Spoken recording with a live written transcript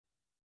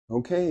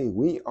Okay,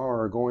 we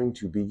are going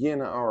to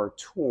begin our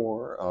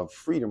tour of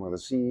Freedom of the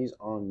Seas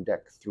on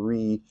Deck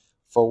 3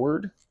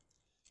 forward.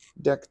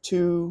 Deck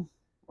 2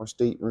 are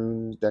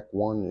staterooms. Deck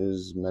 1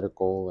 is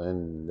medical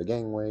and the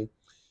gangway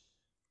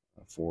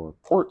for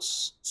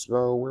ports.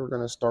 So we're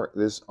going to start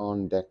this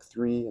on Deck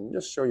 3 and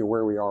just show you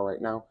where we are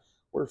right now.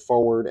 We're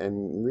forward,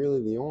 and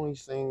really the only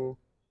thing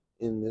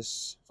in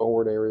this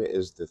forward area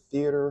is the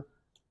theater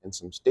and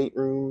some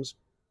staterooms.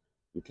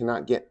 You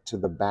cannot get to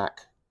the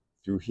back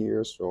through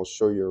here, so I'll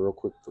show you real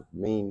quick the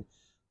main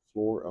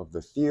floor of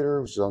the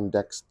theater, which is on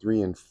decks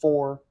 3 and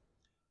 4,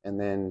 and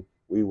then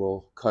we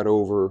will cut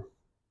over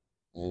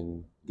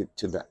and get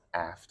to the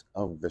aft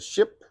of the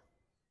ship.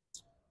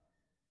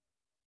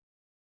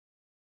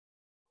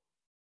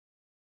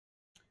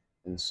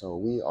 And so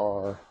we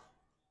are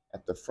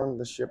at the front of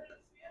the ship,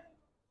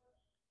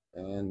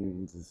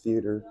 and the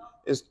theater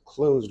is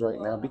closed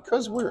right now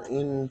because we're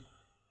in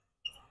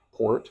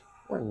port.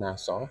 We're in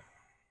Nassau.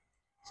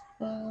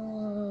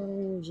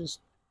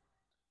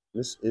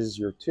 This is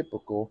your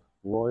typical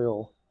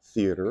Royal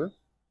Theater.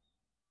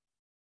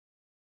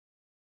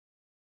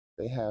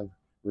 They have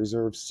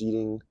reserved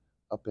seating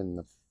up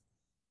in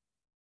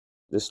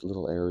this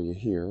little area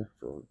here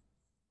for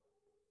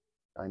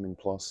Diamond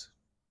Plus,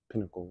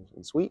 Pinnacles,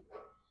 and Suite.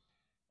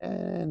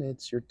 And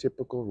it's your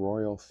typical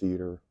Royal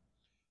Theater.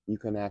 You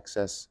can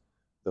access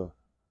the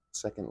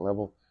second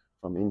level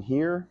from in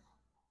here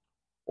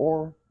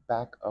or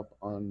back up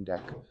on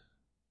deck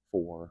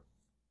 4.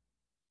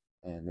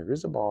 And there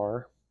is a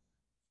bar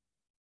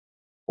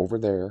over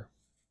there,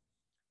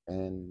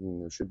 and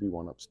there should be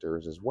one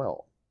upstairs as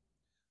well.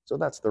 So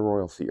that's the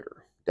Royal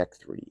Theater, deck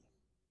 3.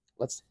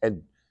 Let's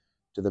head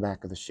to the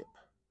back of the ship,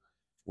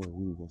 where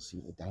we will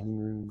see the dining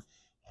room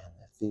and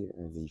the theater,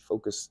 the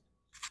Focus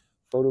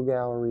photo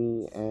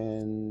gallery,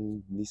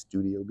 and the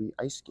Studio B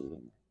ice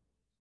skating.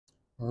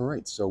 All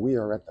right, so we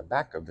are at the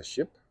back of the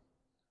ship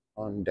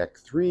on deck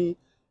 3.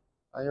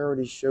 I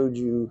already showed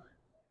you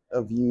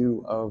a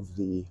view of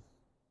the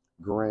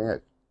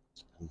grand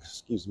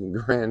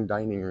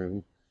dining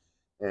room,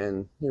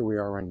 and here we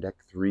are on deck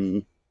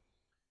 3.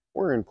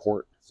 We're in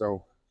port,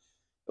 so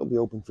it'll be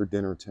open for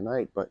dinner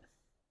tonight, but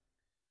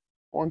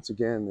once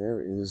again,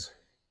 there is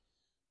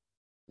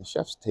the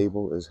chef's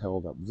table is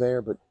held up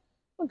there, but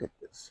look at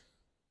this.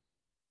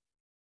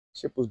 The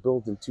ship was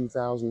built in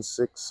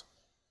 2006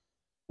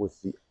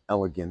 with the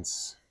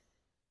elegance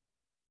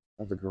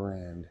of the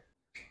Grand.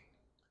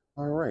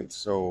 All right,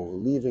 so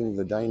leaving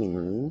the dining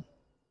room,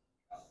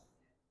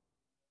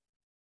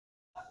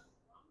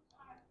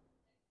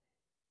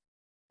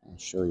 I'll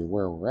show you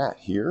where we're at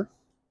here.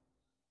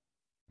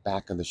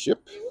 Back of the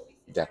ship,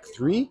 deck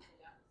 3,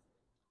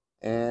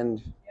 and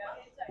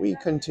we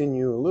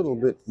continue a little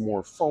bit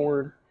more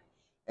forward,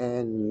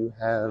 and you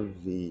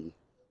have the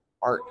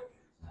art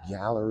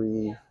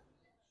gallery.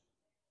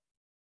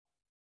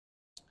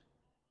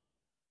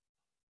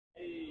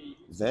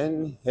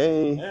 Then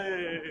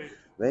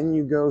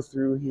you go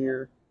through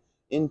here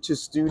into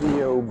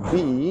Studio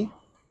B,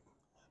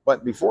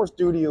 but before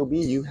Studio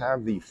B you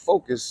have the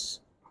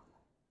Focus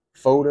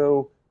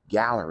photo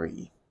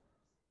gallery,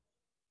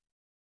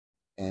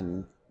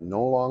 and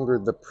no longer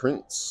the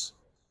prints.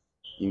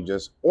 You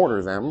just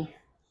order them.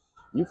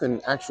 You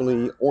can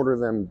actually order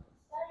them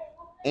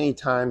any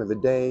time of the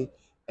day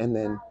and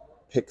then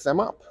pick them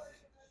up.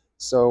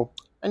 So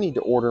I need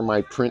to order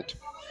my print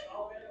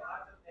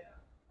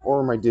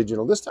or my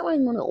digital. This time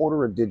I'm going to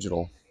order a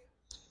digital,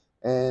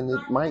 and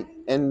it might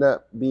end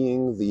up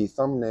being the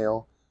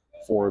thumbnail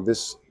for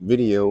this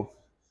video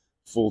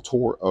full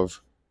tour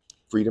of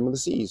Freedom of the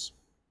Seas.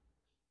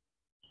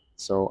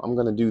 So I'm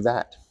going to do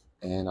that,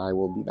 and I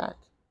will be back.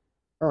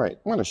 All right,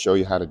 I'm going to show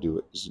you how to do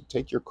it. So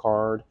take your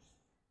card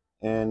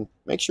and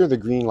make sure the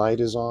green light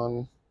is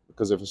on,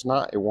 because if it's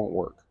not, it won't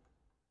work.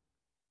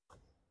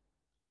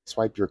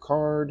 Swipe your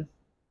card.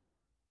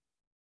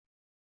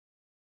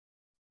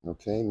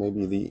 Okay,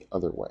 maybe the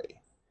other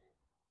way.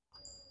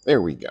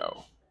 There we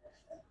go.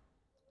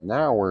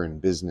 Now we're in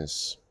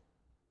business.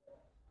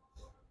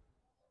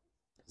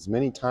 As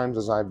many times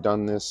as I've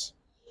done this,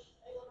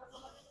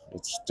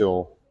 it's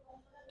still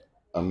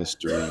a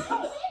mystery.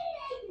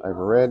 I've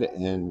read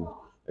and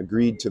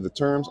agreed to the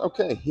terms.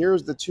 Okay,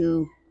 here's the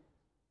 2.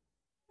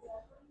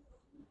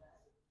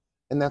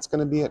 And that's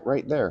going to be it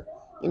right there.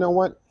 You know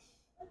what?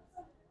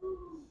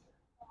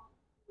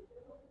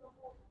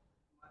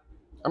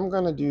 I'm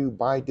going to do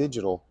buy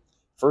digital.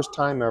 First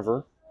time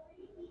ever.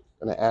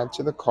 Going to add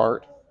to the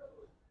cart.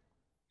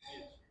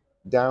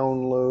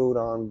 Download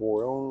on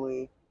board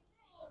only.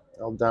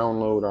 I'll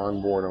download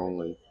on board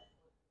only.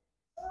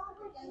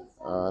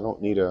 I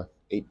don't need a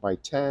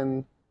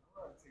 8x10.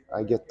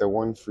 I get the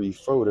 1 free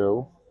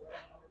photo.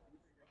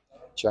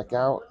 Check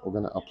out. We're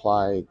going to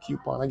apply a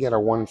coupon. I get a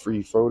 1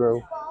 free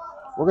photo.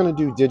 We're going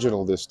to do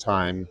digital this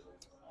time.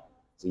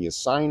 So you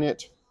sign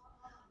it.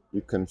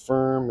 You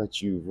confirm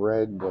that you've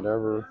read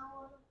whatever,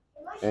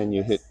 and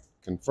you hit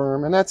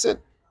confirm, and that's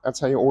it. That's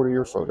how you order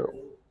your photo.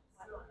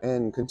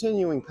 And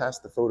continuing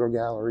past the photo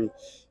gallery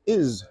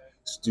is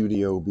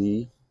Studio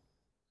B,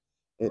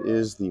 It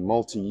is the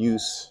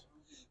multi-use,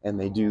 and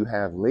they do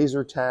have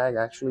laser tag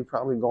actually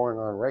probably going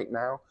on right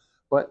now,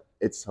 but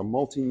it's a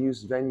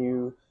multi-use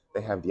venue.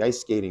 They have the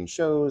ice skating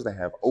shows, they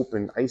have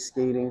open ice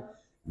skating,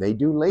 they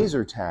do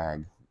laser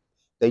tag,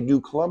 they do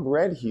Club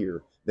Red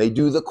here, they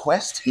do the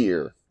Quest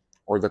here,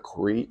 or the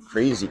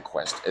Crazy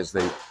Quest as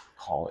they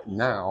call it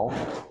now.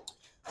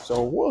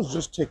 So we'll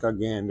just take a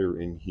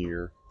gander in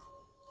here,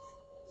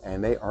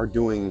 and they are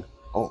doing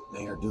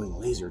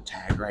laser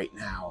tag right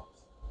now.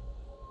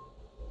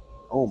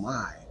 Oh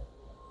my.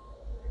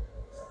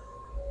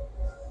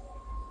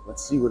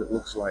 Let's see what it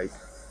looks like.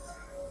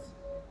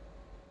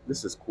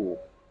 This is cool.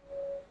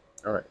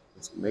 All right,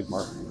 let's make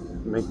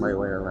my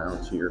way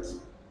around here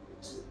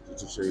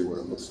to show you what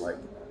it looks like.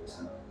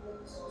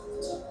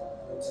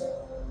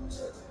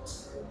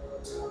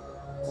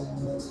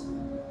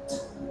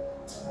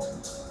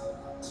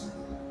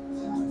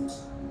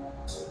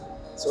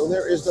 So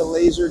there is the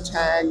laser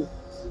tag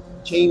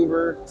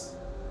chamber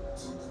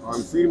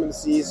on Freedom of the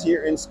Seas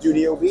here in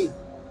Studio B.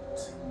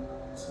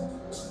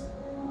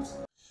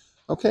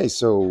 Okay,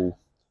 so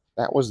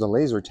that was the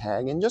laser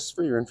tag, and just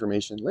for your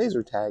information,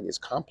 laser tag is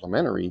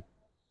complimentary.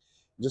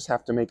 You just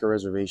have to make a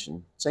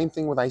reservation. Same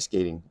thing with ice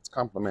skating, it's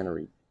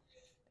complimentary.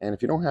 And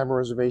if you don't have a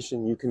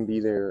reservation, you can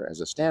be there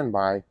as a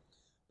standby,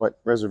 but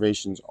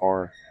reservations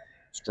are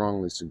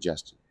strongly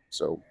suggested.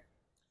 So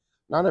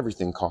not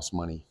everything costs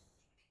money.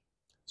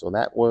 So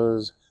that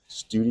was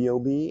Studio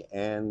B,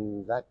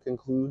 and that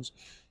concludes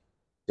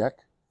Deck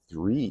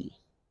 3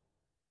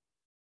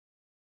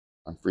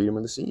 on Freedom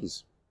of the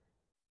Seas.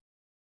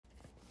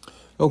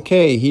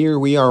 Okay, here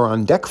we are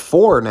on Deck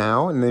 4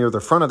 now, and near the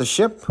front of the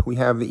ship, we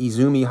have the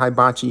Izumi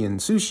Hibachi and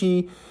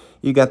Sushi.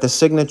 You got the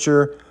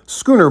signature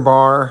schooner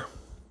bar,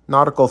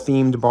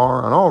 nautical-themed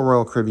bar on all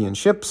Royal Caribbean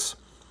ships.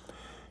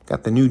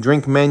 Got the new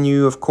drink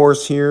menu, of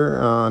course, here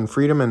on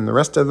Freedom and the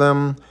rest of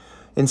them.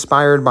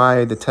 Inspired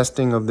by the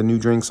testing of the new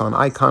drinks on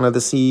Icon of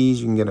the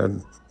Seas. You can get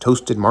a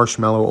toasted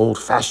marshmallow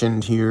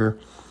old-fashioned here.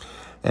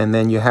 And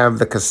then you have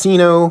the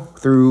casino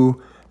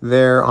through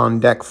there on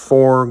Deck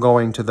 4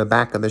 going to the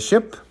back of the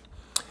ship.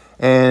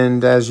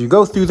 And as you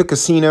go through the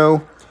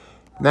casino,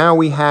 now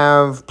we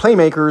have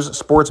Playmakers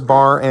Sports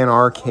Bar and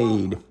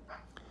Arcade.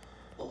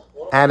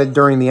 Added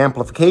during the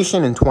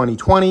amplification in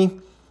 2020.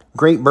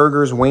 Great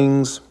burgers,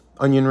 wings,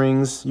 onion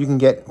rings. You can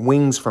get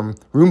wings from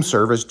room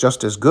service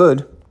just as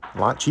good. A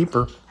lot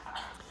cheaper.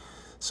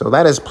 So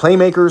that is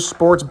Playmakers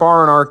Sports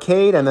Bar and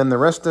Arcade, and then the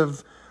rest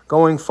of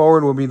going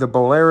forward will be the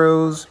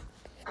Boleros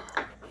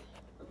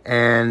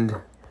and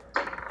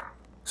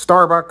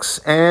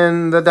Starbucks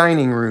and the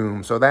dining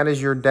room. So that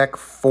is your Deck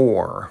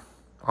 4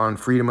 on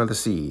Freedom of the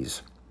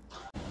Seas.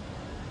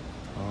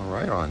 All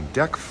right, on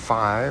Deck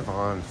 5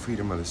 on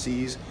Freedom of the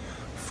Seas,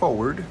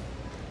 forward,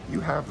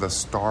 you have the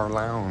Star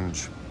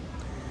Lounge.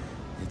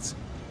 It's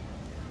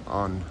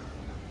on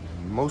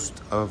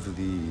most of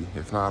the,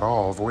 if not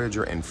all,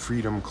 Voyager and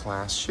Freedom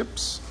class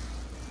ships.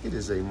 It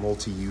is a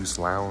multi-use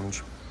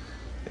lounge.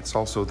 It's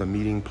also the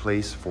meeting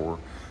place for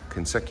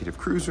consecutive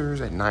cruisers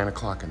at 9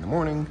 o'clock in the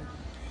morning.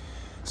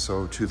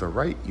 So to the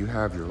right, you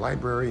have your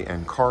library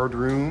and card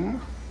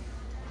room.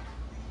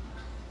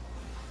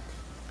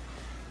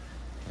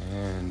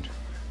 And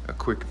a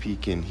quick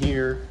peek in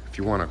here. If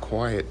you want a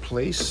quiet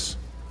place,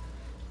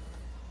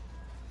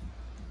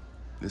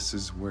 this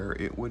is where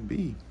it would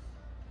be.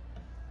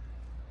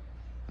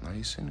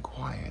 Nice and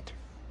quiet.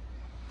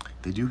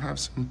 They do have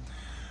some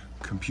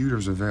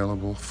computers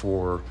available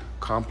for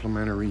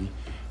complimentary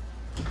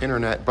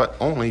internet, but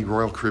only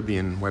Royal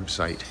Caribbean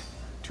website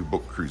to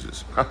book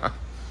cruises.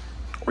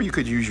 Or you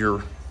could use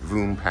your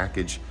Voom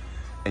package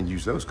and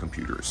use those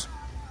computers.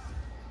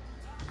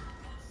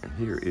 And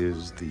here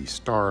is the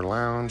Star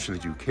Lounge. They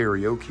do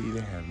karaoke,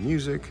 they have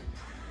music,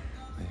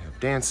 they have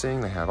dancing,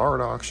 they have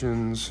art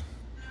auctions,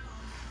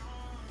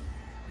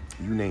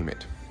 you name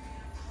it.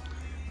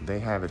 They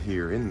have it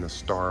here in the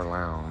Star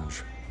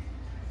Lounge.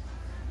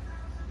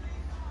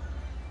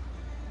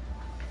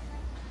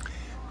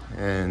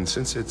 And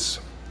since it's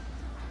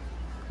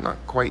not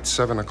quite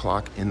 7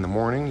 o'clock in the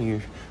morning,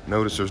 you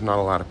notice there's not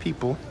a lot of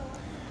people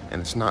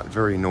and it's not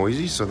very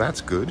noisy, so that's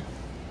good.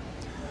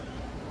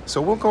 So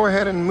we'll go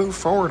ahead and move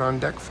forward on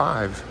Deck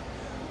 5.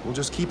 We'll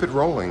just keep it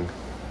rolling.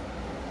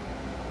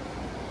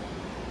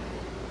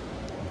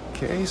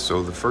 Okay,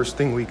 so the first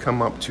thing we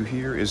come up to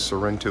here is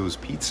Sorrento's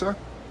Pizza.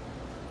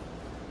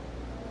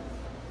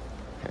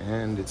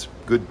 And it's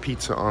good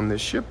pizza on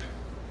this ship,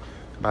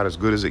 about as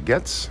good as it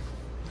gets.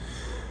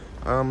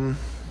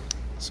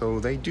 So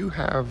they do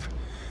have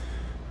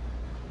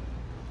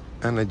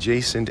an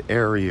adjacent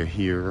area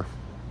here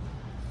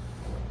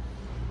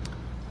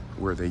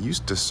where they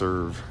used to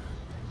serve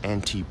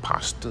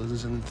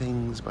antipastas and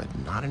things, but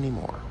not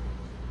anymore.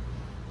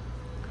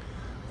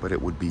 But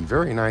it would be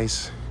very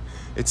nice.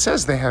 It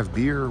says they have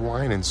beer,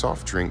 wine, and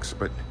soft drinks,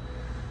 but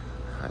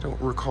I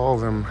don't recall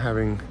them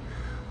having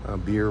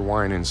beer,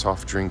 wine, and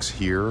soft drinks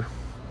here.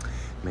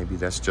 Maybe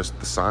that's just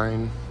the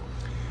sign.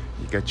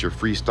 You got your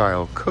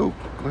Freestyle Coke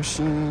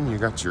machine. You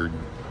got your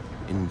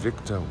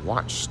Invicta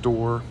watch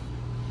store.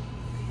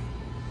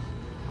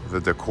 The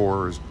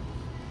decor is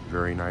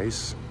very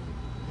nice.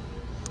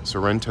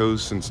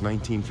 Sorrento's since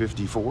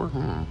 1954.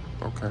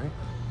 Okay.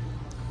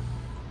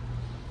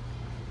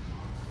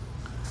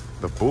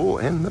 The Bull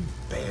and the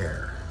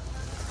Bear.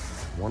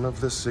 One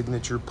of the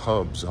signature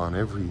pubs on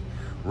every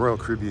Royal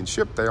Caribbean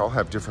ship. They all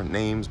have different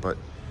names, but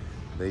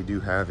they do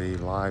have a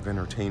live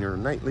entertainer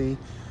nightly.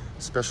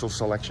 Special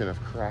selection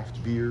of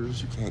craft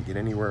beers you can't get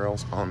anywhere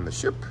else on the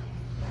ship,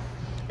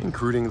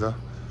 including the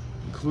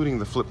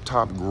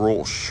flip-top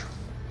Grolsch.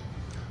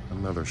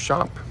 Another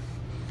shop.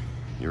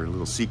 Your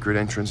little secret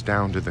entrance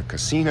down to the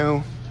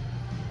casino.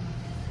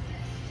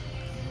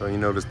 So you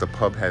notice the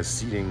pub has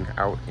seating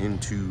out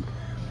into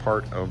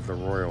part of the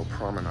Royal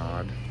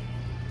Promenade.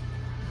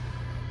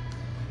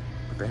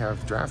 But they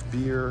have draft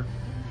beer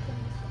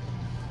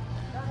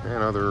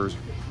and other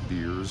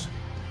beers.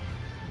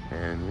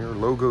 And your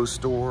logo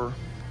store.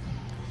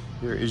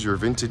 Here is your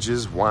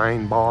Vintages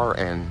wine bar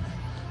and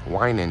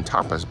wine and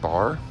tapas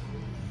bar.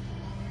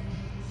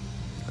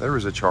 There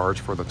is a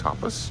charge for the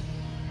tapas.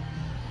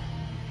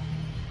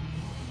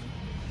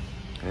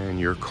 And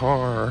your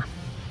car,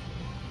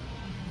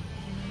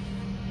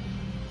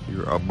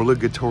 your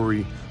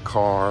obligatory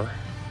car.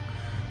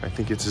 I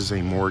think it is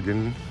a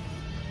Morgan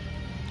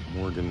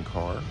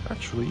car.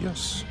 Actually,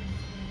 yes,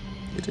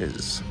 it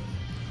is.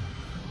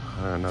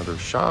 Another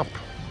shop.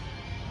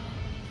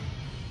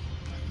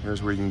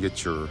 Here's where you can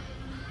get your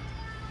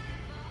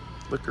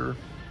liquor,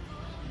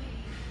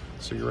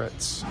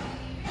 cigarettes.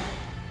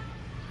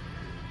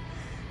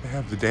 They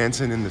have the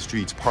Dancing in the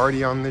Streets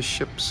party on this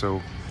ship,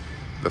 so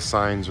the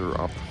signs are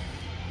up.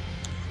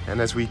 And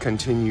as we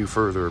continue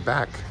further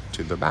back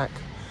to the back,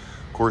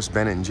 of course,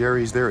 Ben &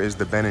 Jerry's, there is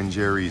the Ben &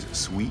 Jerry's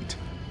suite.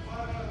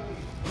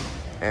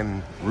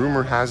 And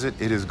rumor has it,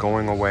 it is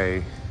going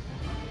away.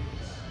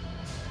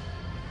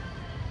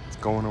 It's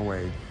going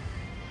away.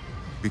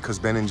 Because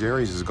Ben &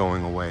 Jerry's is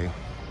going away.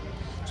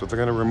 So they're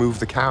gonna remove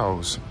the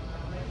cows.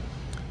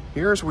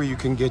 Here's where you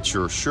can get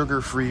your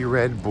sugar-free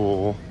Red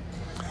Bull,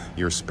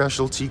 your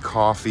specialty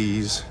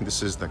coffees.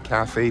 This is the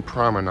Cafe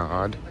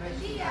Promenade.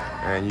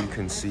 And you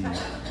can see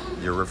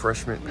your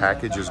refreshment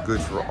package is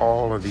good for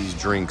all of these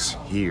drinks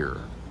here.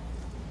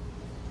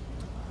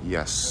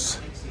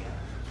 Yes.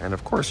 And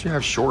of course you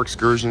have Shore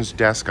Excursions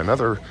desk,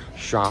 another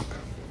shop.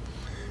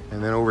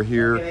 And then over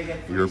here,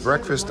 your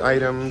breakfast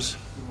items.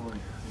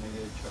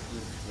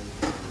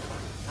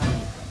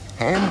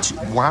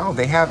 Wow,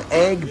 they have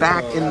egg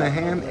back in the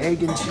ham,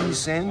 egg, and cheese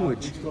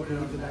sandwich.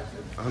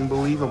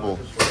 Unbelievable.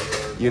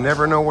 You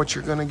never know what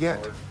you're gonna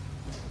get.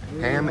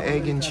 Ham,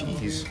 egg, and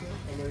cheese.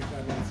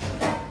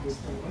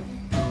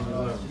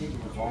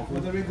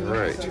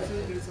 Right.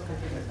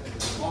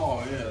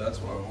 Oh yeah, that's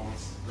what I want.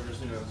 Ever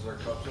seen our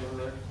cups over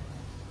there?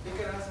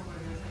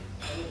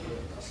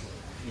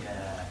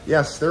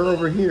 Yes, they're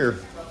over here.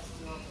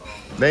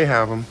 They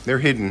have them. They're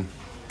hidden.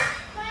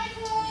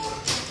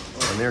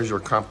 And there's your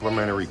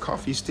complimentary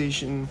coffee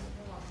station.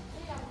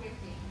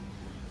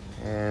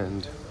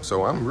 And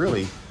so I'm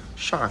really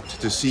shocked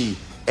to see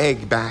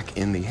egg back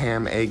in the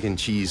ham, egg, and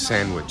cheese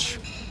sandwich.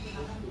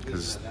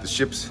 Because the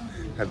ships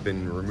have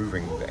been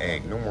removing the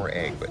egg. No more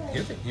egg, but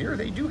here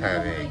they do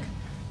have egg.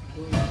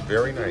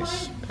 Very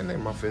nice. And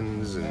then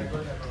muffins and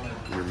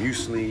your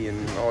muesli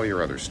and all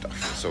your other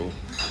stuff. So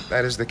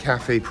that is the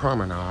Cafe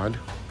Promenade.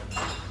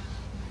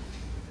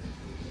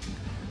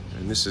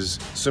 And this is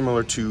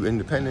similar to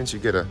Independence. You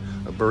get a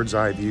bird's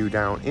eye view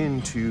down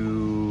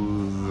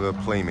into the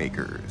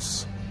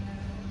Playmakers,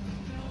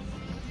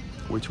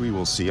 which we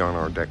will see on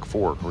our Deck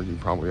 4, or you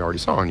probably already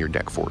saw on your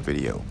Deck 4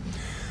 video.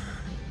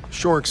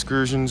 Shore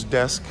Excursions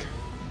desk.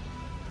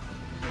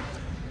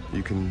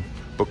 You can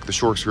book the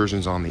Shore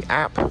Excursions on the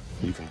app.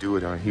 You can do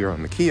it here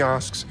on the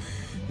kiosks.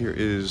 Here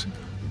is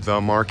the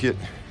market.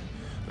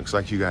 Looks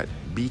like you got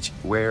beach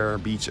wear,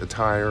 beach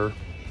attire,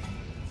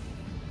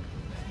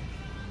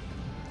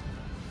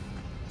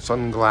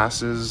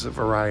 sunglasses, a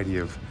variety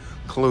of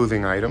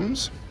clothing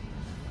items.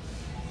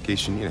 In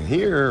case you need it,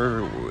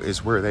 here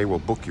is where they will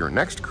book your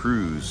next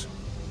cruise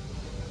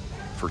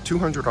for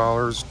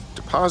 $200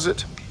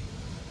 deposit.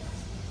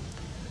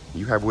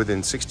 You have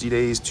within 60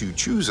 days to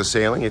choose a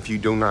sailing if you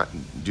do not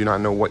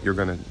know what you're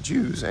going to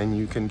choose, and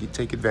you can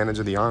take advantage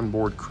of the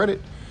onboard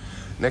credit.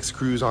 Next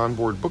cruise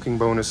onboard booking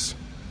bonus.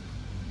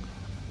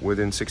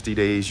 Within 60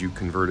 days, you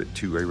convert it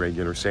to a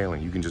regular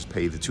sailing. You can just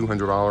pay the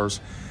 $200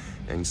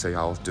 and say,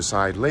 I'll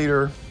decide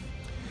later.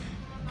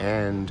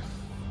 And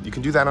you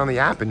can do that on the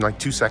app in like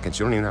 2 seconds.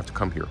 You don't even have to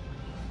come here.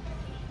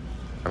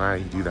 And I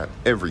do that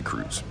every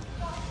cruise.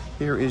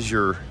 Here is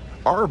your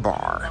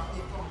R-Bar.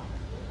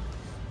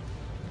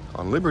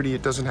 On Liberty,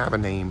 it doesn't have a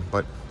name,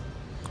 but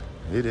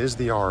it is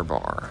the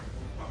R-Bar.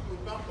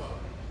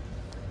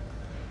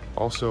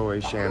 Also a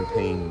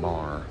champagne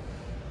bar.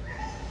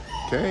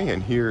 Okay,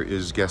 and here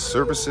is guest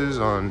services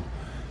on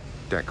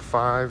Deck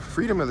 5.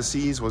 Freedom of the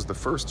Seas was the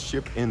first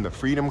ship in the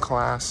Freedom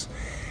class,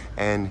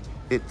 and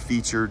it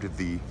featured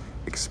the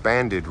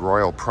expanded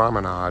Royal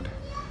Promenade,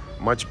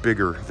 much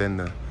bigger than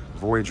the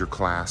Voyager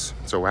class.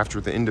 So after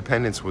the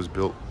Independence was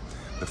built,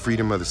 the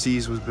Freedom of the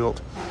Seas was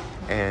built,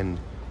 and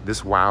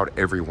This wowed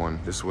everyone.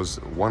 This was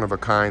one of a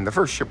kind. The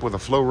first ship with a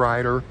flow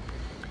rider,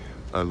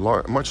 a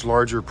much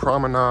larger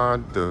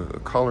promenade, the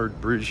colored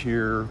bridge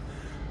here,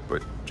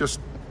 but just,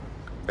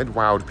 it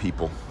wowed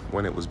people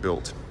when it was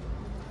built.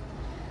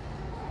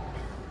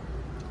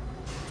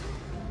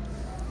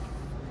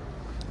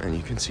 And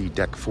you can see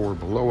deck 4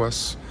 below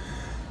us.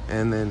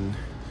 And then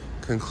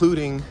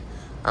concluding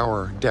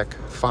our deck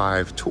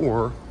 5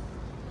 tour,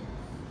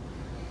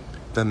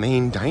 the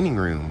main dining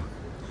room.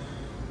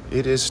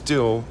 It is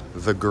still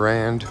the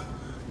grand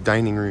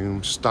dining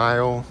room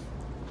style.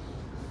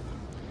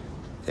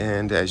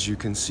 And as you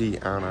can see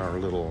on our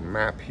little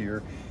map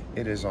here,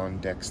 it is on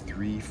decks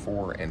 3,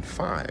 4, and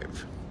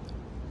 5.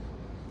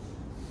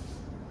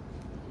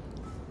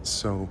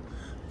 So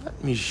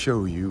let me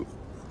show you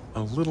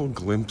a little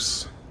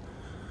glimpse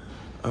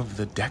of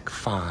the deck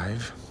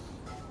 5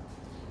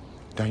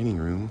 dining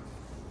room.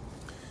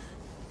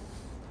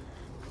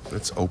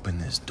 Let's open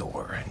this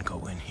door and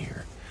go in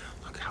here.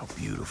 Look how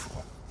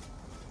beautiful.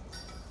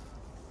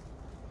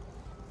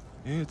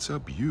 It's a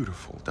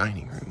beautiful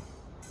dining room.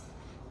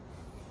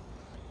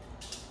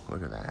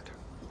 Look at that.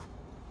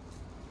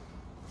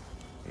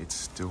 It's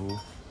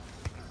still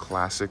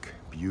classic,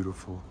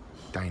 beautiful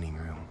dining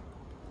room.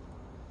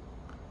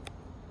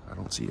 I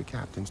don't see a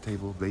captain's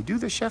table. They do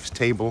the chef's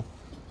table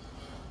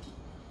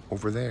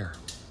over there.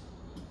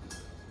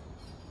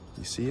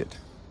 You see it?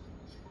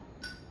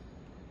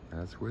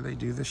 That's where they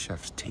do the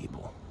chef's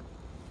table.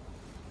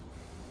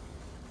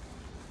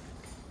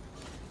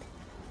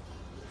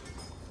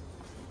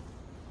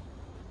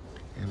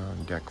 And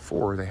on deck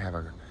 4, they have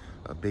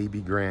a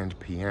baby grand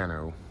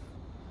piano.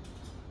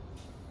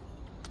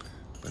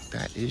 But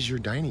that is your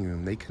dining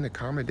room. They can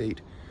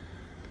accommodate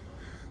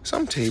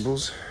some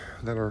tables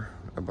that are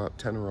about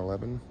 10 or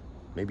 11,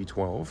 maybe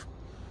 12.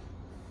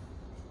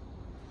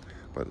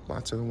 But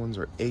lots of the ones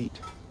are 8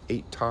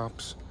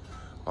 tops.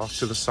 Off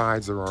to the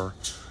sides there are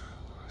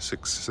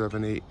 6,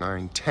 7, 8,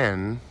 9,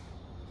 10.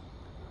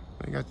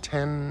 They got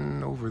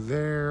 10 over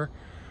there.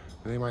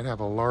 They might have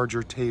a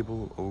larger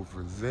table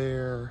over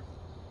there.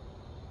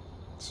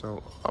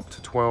 So up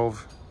to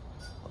 12,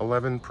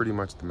 11, pretty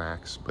much the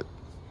max, but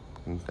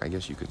I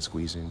guess you could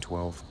squeeze in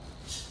 12.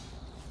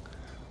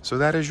 So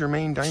that is your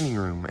main dining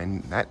room,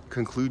 and that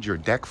concludes your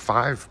deck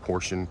 5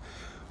 portion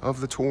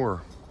of the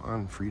tour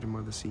on Freedom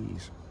of the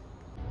Seas.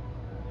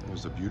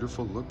 There's a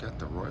beautiful look at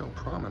the Royal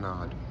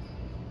Promenade,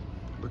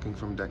 looking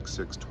from deck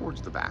 6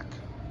 towards the back.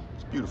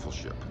 It's a beautiful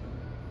ship.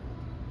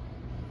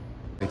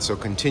 And so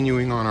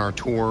continuing on our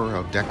tour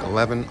of deck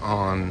 11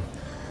 on,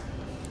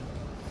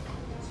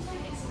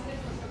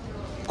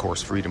 of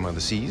course, Freedom of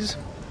the Seas.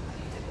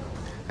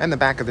 And the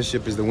back of the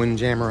ship is the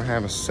Windjammer. I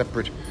have a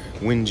separate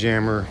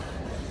Windjammer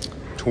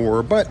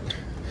tour, but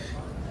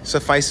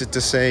suffice it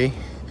to say,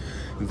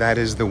 that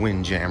is the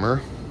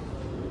Windjammer.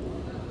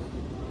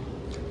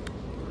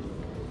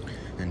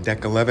 And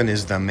deck 11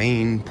 is the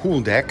main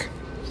pool deck.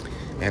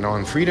 And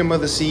on Freedom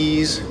of the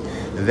Seas,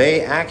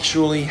 they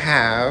actually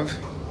have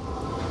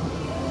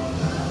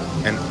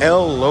an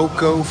El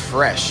Loco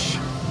Fresh.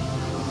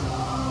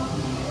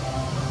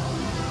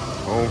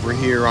 Over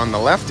here on the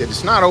left,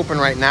 it's not open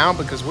right now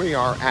because we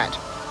are at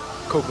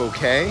Coco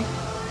Cay.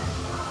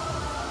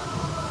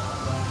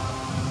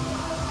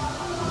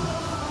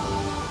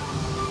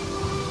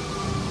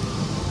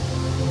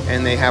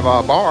 And they have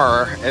a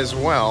bar as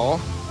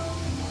well.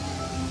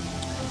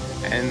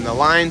 And the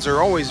lines are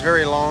always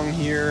very long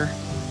here.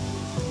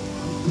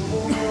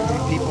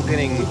 People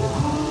getting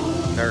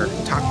their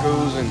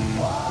tacos and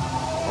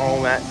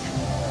all that.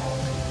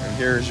 And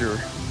here's your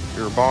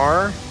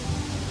bar.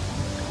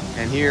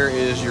 And here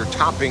is your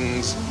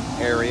toppings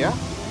area.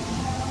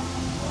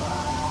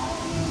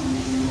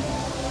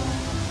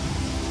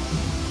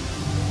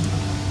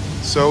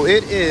 So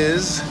it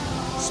is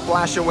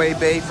Splash Away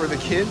Bay for the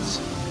kids.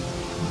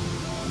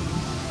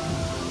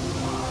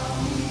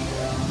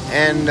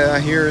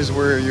 And here is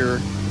where you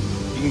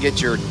can get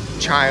your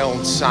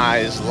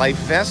child-size life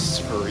vests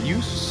for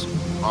use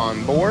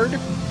on board.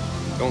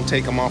 Don't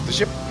take them off the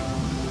ship.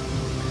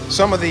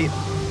 Some of the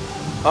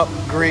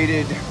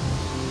upgraded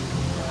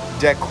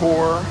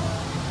decor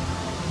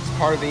is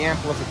part of the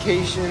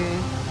amplification.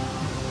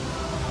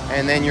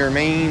 And then your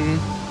main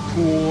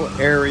pool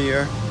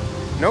area.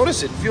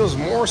 Notice it feels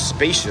more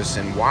spacious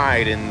and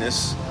wide in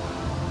this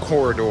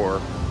corridor.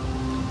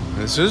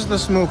 This is the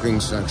smoking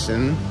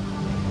section.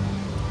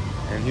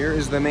 And here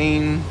is the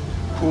main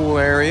pool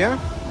area.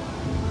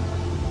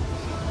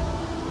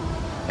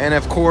 And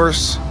of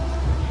course,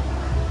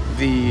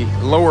 the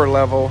lower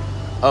level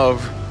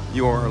of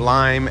your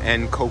lime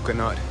and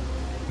coconut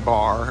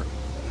bar.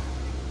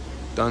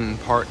 Done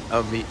part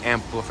of the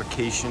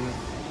amplification,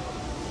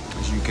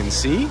 as you can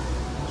see.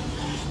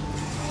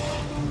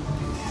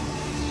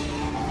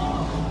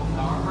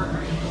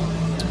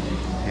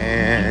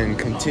 And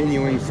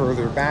continuing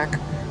further back,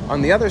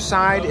 on the other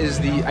side is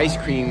the ice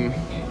cream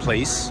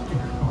place,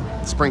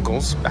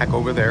 Sprinkles, back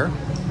over there.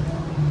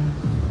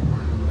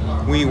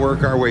 We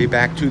work our way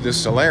back to the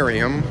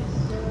solarium,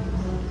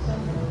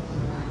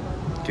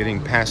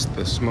 getting past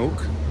the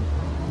smoke.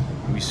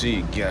 We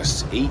see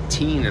guests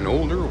 18 and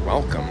older,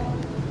 welcome.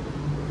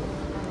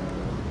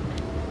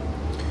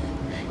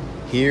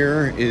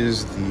 Here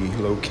is the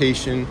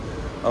location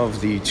of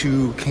the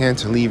 2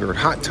 cantilevered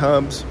hot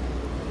tubs,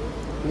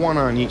 one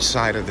on each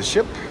side of the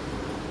ship.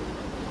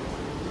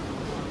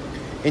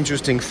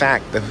 Interesting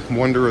fact, the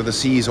Wonder of the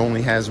Seas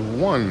only has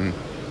one.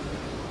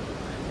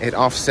 It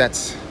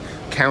offsets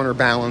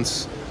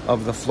counterbalance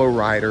of the Flow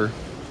Rider.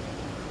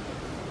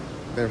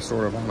 They're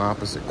sort of on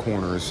opposite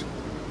corners.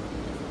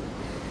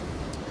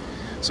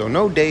 So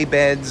no day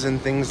beds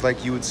and things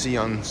like you would see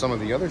on some of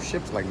the other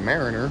ships like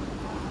Mariner,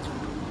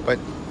 but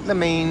the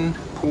main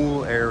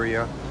pool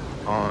area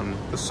on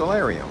the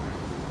Solarium.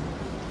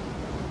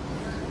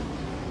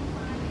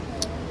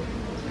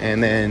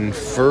 And then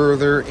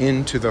further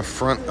into the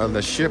front of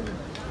the ship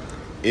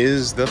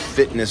is the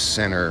fitness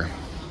center,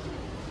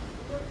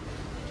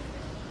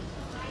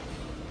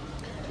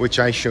 which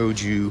I showed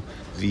you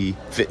the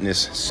fitness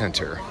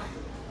center.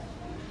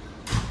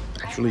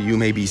 Actually, you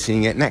may be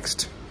seeing it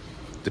next,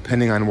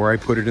 depending on where I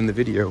put it in the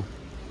video.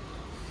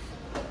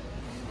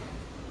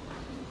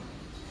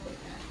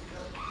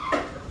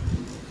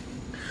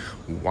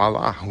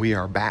 Voila, we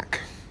are back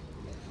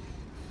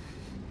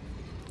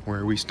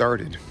where we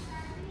started.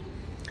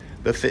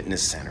 The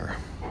fitness center.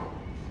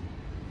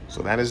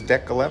 So that is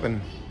deck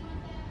 11.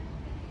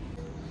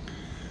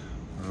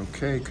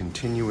 Okay,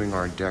 continuing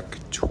our deck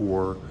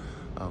tour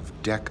of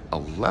deck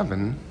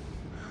 11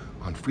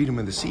 on Freedom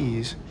of the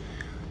Seas.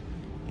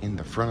 In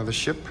the front of the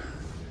ship,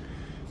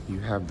 you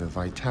have the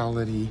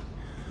Vitality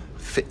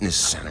Fitness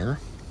Center.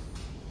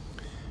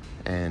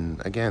 And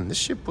again, this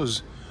ship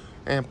was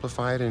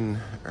amplified and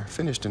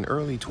finished in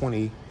early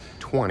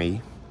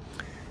 2020,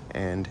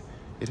 and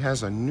it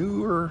has a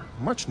newer,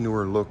 much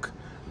newer look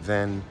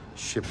than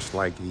ships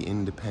like the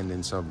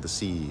Independence of the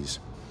Seas.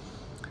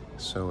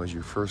 So as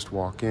you first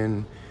walk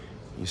in,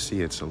 you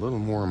see it's a little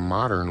more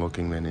modern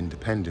looking than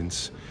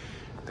Independence.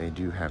 They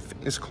do have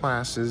fitness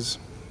classes.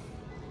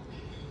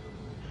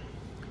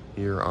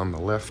 Here on the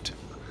left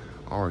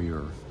are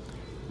your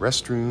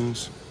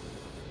restrooms.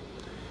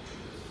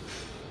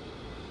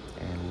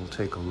 And we'll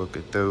take a look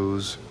at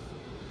those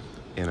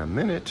in a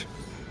minute.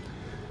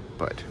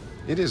 But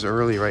it is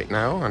early right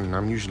now, and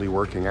I'm usually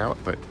working out,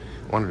 but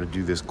wanted to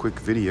do this quick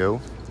video.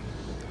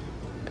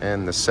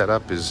 And the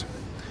setup is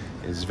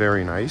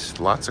very nice.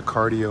 Lots of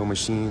cardio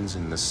machines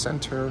in the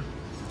center.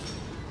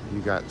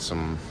 You got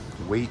some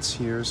weights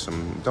here,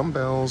 some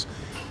dumbbells,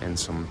 and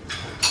some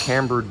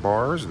cambered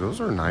bars.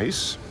 Those are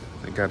nice.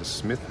 They got a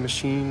Smith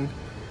machine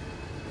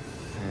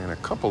and a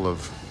couple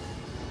of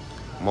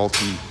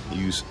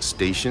multi-use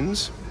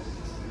stations.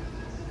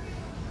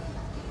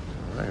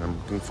 All right, I'm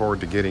looking forward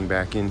to getting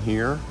back in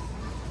here.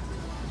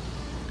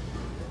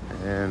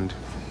 And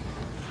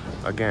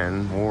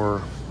again,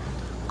 more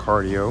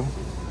cardio.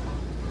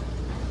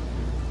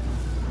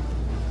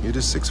 It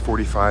is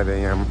 6:45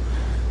 a.m.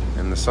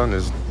 and the sun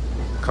is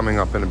coming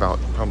up in about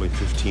probably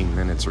 15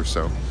 minutes or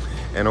so.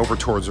 And over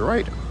towards the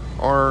right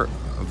are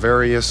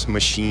various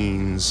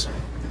machines.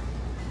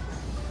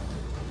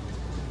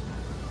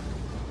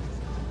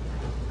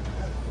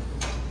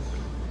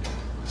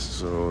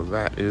 So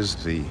that is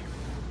the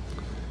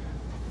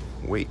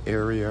weight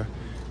area,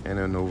 and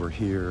then over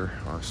here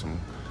are some,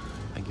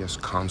 I guess,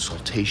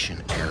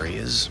 consultation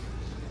areas.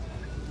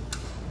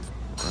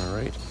 All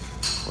right,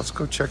 let's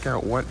go check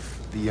out what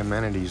the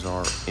amenities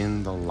are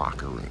in the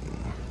locker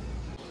room.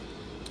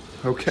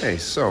 Okay,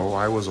 so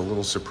I was a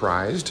little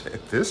surprised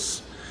at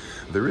this.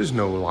 There is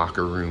no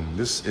locker room.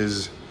 This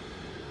is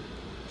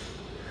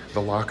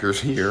the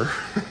lockers here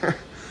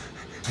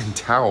and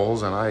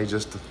towels, and I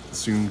just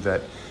assumed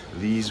that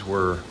these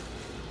were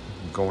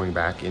going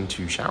back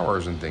into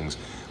showers and things.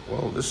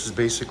 Well, this is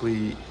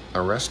basically a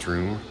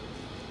restroom,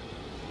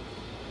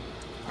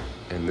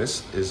 and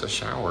this is a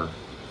shower.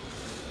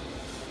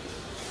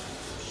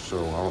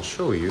 So I'll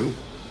show you.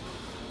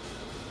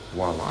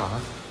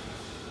 Voila.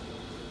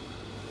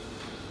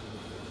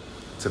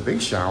 It's a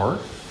big shower,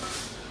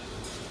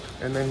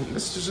 and then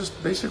this is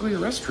just basically a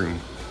restroom.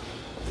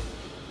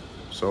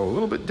 So a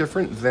little bit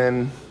different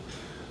than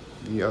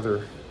the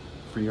other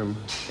Freedom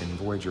and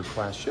Voyager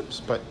class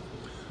ships, but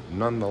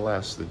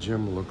nonetheless, the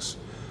gym looks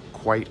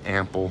quite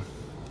ample,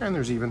 and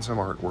there's even some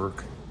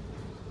artwork.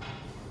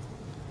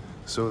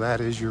 So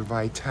that is your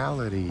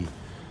Vitality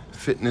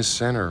Fitness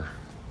Center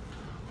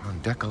on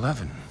deck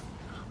 11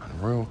 on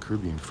Royal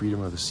Caribbean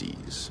Freedom of the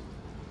Seas.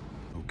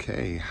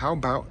 Okay, how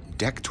about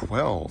deck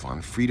 12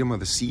 on Freedom of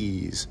the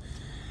Seas?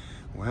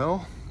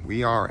 Well,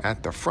 we are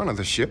at the front of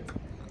the ship.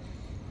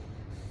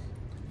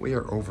 We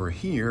are over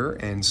here,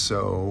 and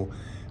so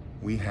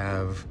we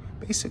have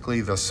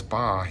basically the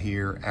spa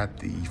here at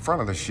the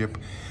front of the ship,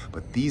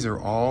 but these are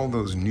all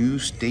those new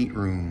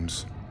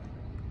staterooms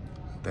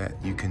that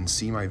you can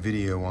see my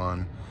video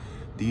on.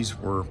 These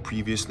were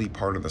previously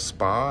part of the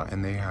spa,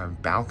 and they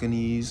have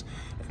balconies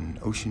and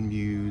ocean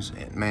views,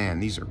 and man,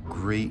 these are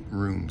great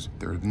rooms.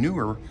 They're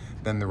newer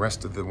than the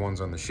rest of the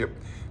ones on the ship.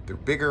 They're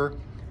bigger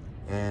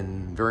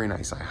and very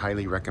nice. I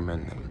highly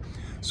recommend them.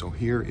 So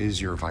here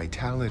is your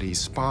Vitality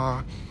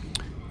Spa.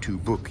 to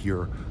book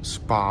your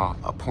spa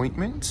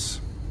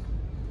appointments.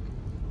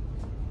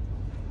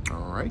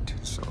 All right,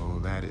 so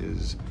that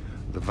is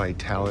the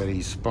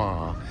Vitality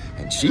Spa,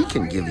 and she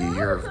can give you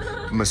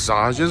your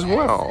massage as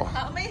well.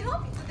 How may I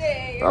help you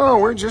today? Oh,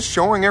 we're just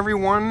showing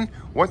everyone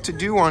what to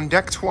do on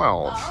deck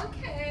 12.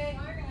 Okay,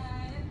 all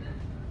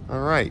right.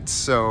 All right,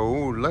 so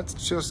let's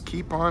just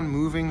keep on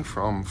moving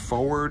from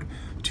forward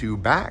to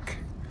back.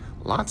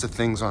 Lots of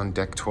things on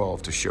deck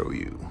 12 to show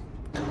you.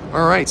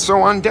 All right,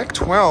 so on deck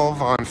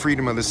 12 on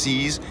Freedom of the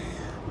Seas,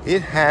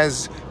 it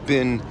has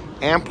been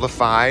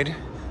amplified,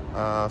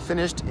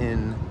 finished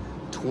in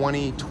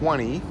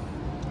 2020.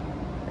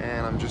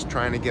 And I'm just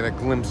trying to get a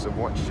glimpse of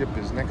what ship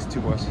is next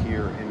to us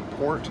here in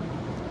port.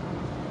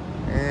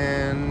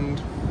 And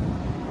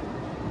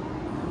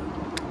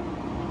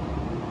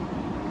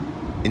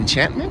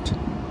Enchantment?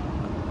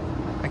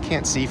 I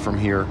can't see from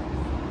here.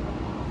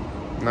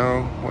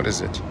 No, what is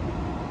it?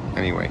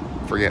 Anyway,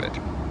 forget it.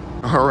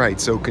 All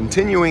right, so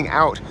continuing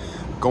out,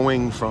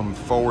 going from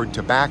forward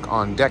to back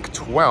on deck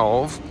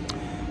 12,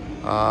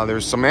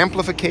 there's some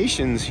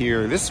amplifications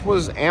here. This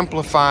was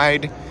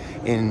amplified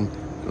in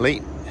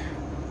late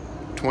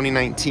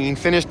 2019,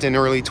 finished in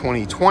early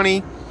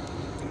 2020,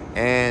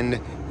 and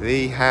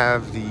they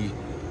have the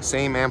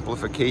same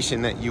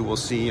amplification that you will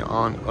see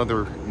on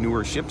other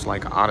newer ships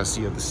like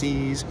Odyssey of the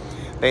Seas.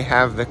 They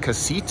have the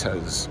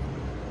Casitas,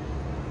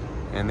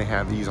 and they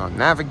have these on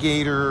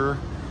Navigator,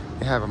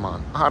 they have them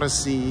on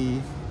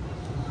Odyssey.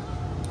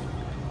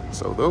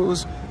 So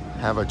those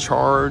have a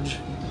charge.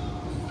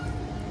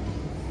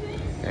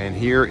 And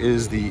here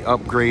is the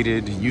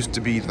upgraded, used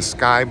to be the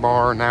Sky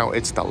Bar, now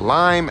it's the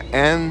Lime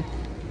and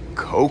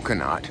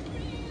Coconut,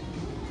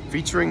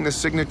 featuring the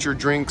signature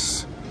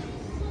drinks,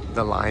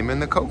 the Lime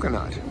and the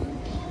Coconut.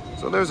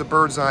 So there's a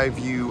bird's eye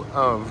view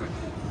of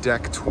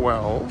deck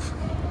 12.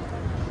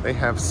 They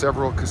have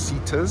several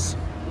casitas.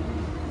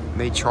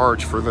 They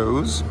charge for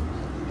those.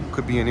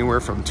 Could be anywhere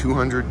from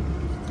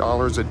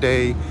 $200 a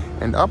day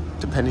and up,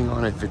 depending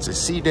on if it's a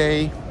sea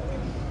day.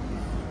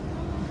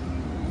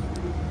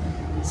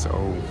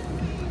 So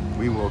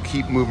we will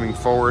keep moving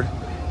forward.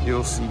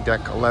 You'll see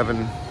deck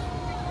 11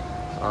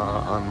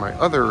 on my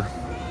other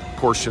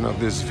portion of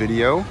this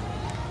video,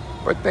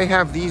 but they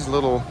have these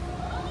little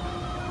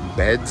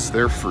beds,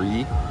 they're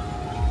free,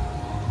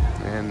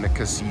 and the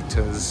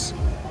casitas.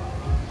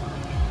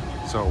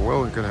 So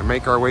we're gonna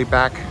make our way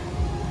back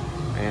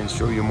and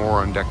show you more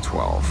on deck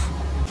 12.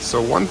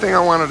 So one thing I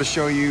wanted to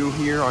show you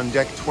here on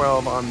deck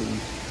 12 on the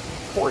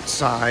port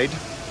side,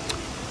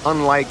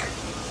 unlike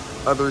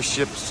other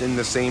ships in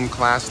the same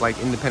class like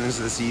Independence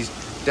of the Seas,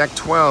 deck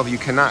 12 you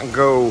cannot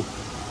go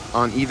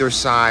on either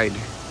side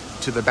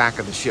to the back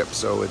of the ship,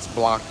 so it's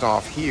blocked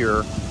off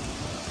here.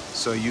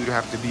 So you'd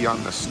have to be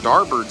on the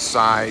starboard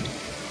side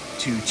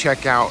to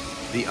check out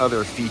the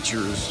other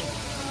features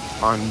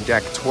on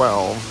deck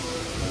 12.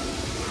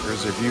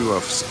 There's a view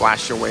of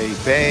Splashaway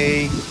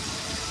Bay.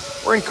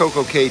 We're in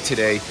Coco Cay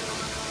today,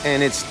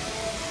 and it's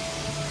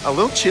a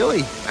little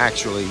chilly,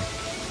 actually.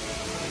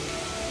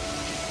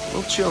 A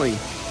little chilly.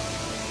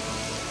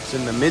 It's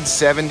in the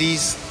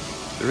mid-70s.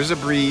 There is a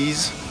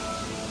breeze.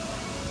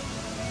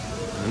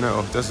 I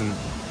know it doesn't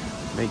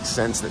make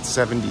sense that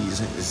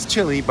 70s is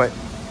chilly, but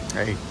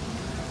hey.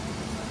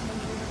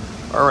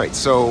 All right,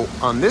 so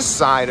on this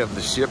side of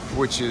the ship,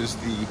 which is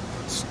the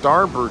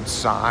starboard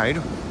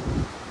side,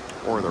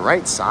 or the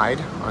right side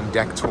on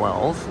deck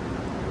 12,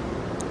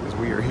 as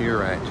we are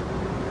here at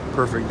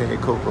Perfect Day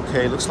at Coco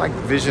Cay. Looks like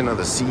Vision of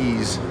the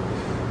Seas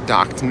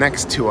docked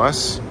next to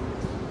us.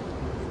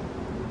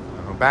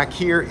 Back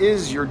here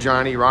is your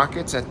Johnny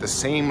Rockets at the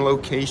same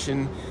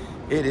location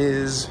it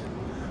is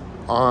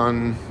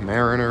on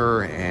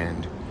Mariner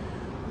and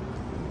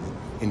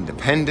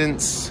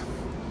Independence.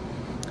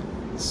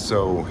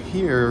 So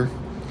here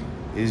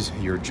is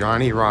your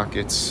Johnny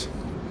Rockets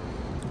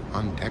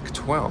on deck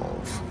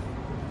 12.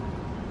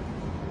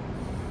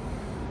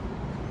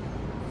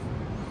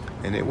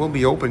 And it will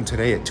be open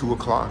today at 2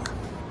 o'clock.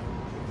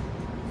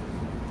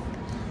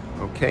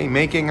 Okay,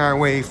 making our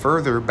way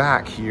further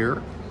back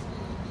here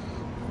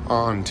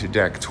onto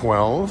deck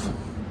 12.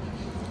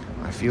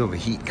 I feel the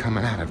heat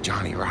coming out of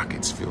Johnny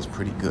Rockets, feels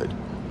pretty good.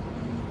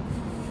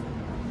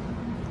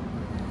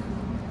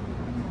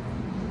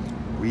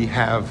 We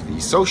have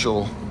the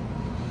social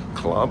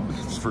club,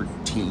 it's for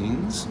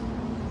teens.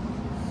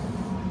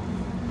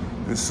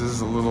 This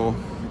is a little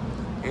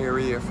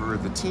area for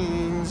the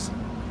teens.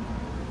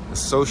 The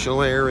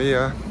social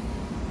area.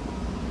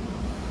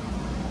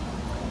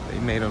 They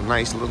made a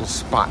nice little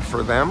spot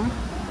for them.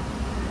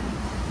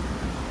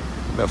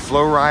 The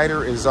Flow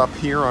Rider is up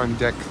here on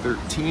deck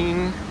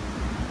 13.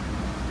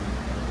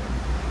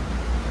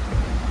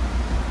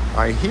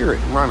 I hear it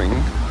running.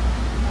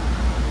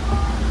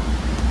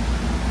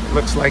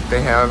 Looks like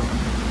they have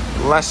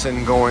a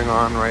lesson going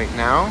on right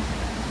now,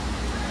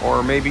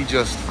 or maybe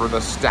just for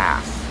the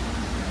staff.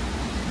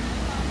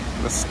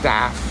 The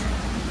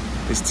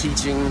staff is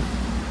teaching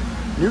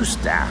new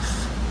staff,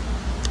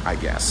 I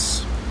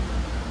guess.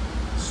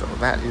 So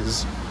that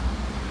is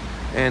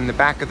And the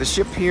back of the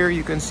ship here,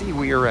 you can see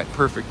we are at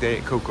Perfect Day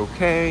at Coco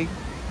Cay.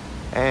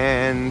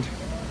 And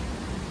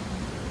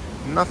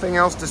nothing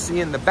else to see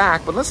in the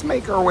back, but let's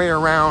make our way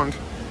around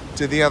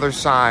to the other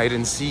side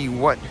and see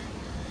what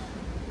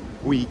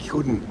we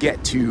couldn't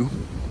get to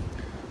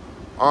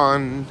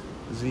on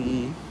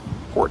the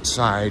port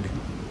side.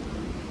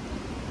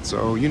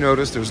 So you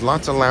notice there's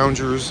lots of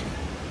loungers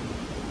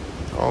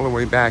all the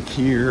way back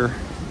here,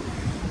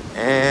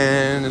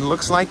 and it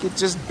looks like it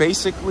just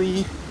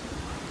basically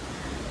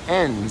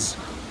ends.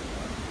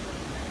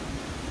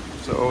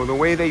 So the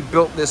way they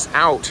built this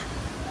out,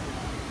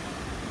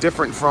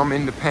 different from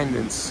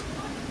Independence.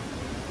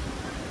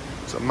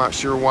 So I'm not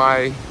sure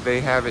why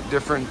they have it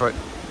different, but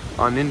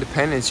on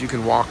Independence you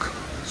can walk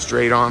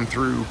straight on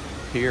through.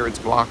 Here it's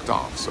blocked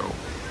off. So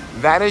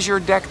that is your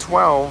deck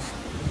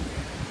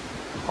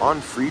 12 on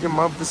Freedom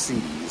of the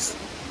Seas.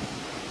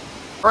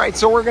 All right,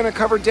 so we're gonna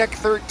cover deck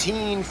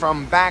 13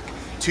 from back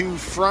to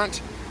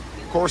front.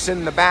 Of course,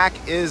 in the back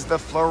is the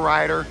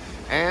Flowrider,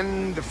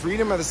 and the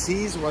Freedom of the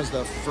Seas was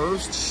the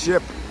first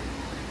ship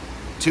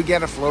to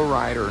get a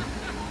Flowrider.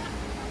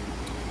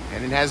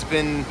 And it has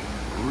been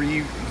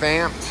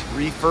revamped,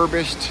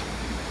 refurbished,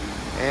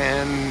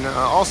 and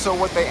also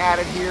what they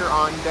added here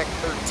on deck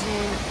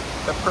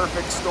 13, the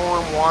Perfect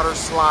Storm water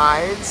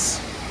slides.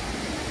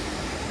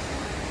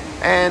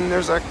 And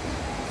there's a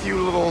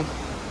few little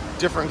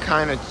different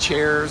kind of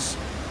chairs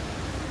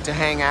to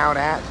hang out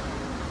at.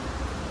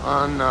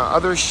 On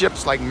other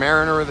ships like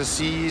Mariner of the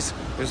Seas,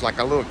 there's like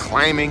a little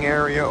climbing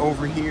area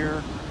over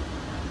here.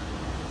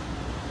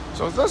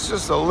 So that's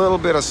just a little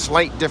bit of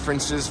slight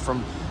differences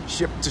from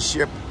ship to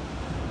ship.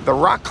 The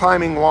rock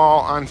climbing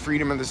wall on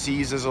Freedom of the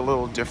Seas is a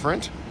little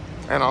different,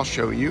 and I'll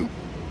show you.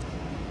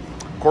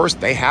 Of course,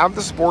 they have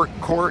the sport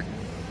court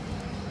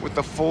with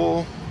the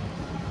full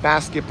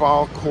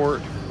basketball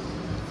court.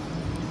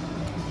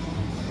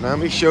 Now let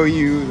me show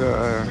you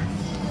the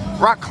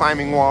rock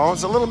climbing wall.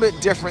 It's a little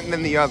bit different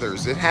than the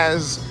others. It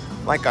has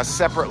like a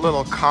separate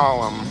little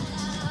column.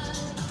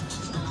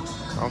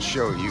 I'll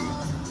show you.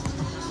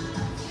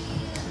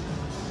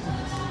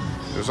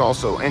 There's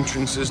also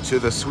entrances to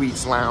the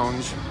Suites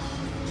Lounge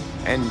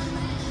and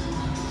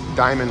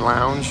Diamond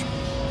Lounge.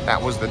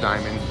 That was the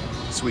Diamond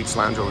Suites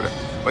Lounge over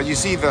there. But you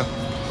see the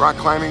rock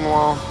climbing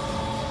wall?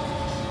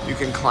 You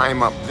can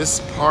climb up this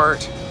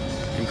part,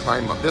 you can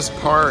climb up this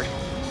part,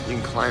 you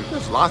can climb,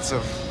 there's lots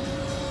of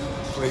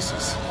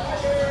places.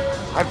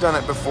 I've done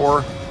it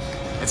before.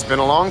 It's been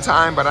a long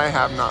time, but I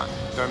have not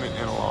done it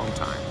in a long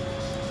time.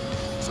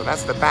 So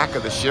that's the back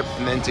of the ship,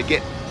 and then to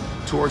get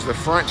towards the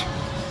front,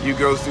 you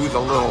go through the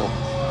little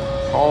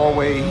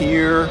hallway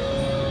here.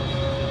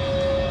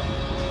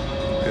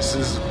 This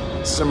is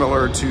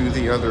similar to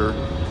the other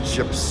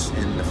ships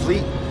in the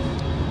fleet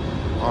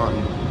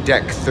on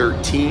deck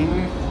 13.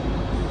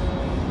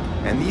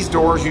 And these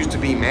doors used to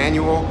be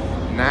manual.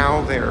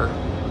 Now they're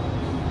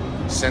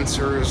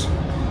sensors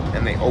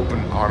and they open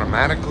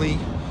automatically.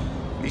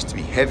 They used to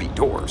be heavy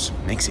doors.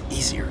 Makes it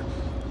easier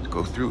to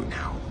go through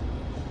now.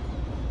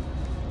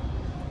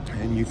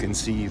 And you can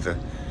see the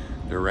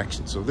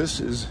direction. So this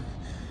is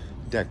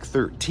deck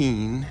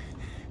 13,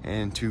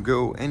 and to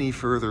go any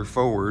further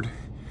forward,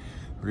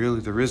 really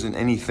there isn't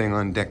anything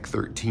on deck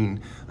 13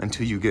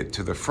 until you get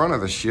to the front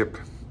of the ship,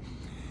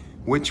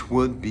 which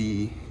would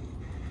be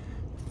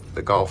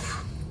the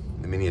Golf,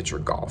 the miniature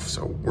Golf.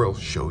 So we'll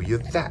show you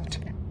that.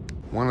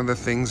 One of the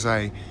things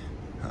I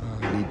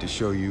need to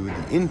show you,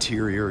 the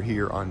interior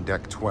here on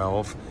deck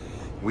 12.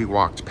 We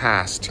walked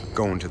past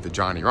going to the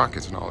Johnny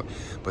Rockets and all that,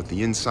 but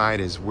the inside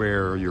is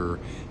where your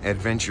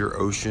Adventure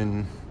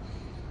Ocean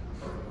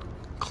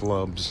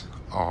clubs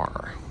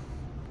are.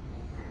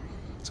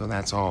 So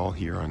that's all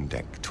here on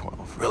deck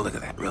 12. Really, look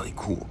at that, really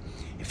cool.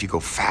 If you go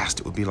fast,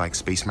 it would be like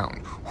Space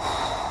Mountain.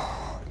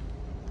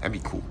 That'd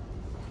be cool.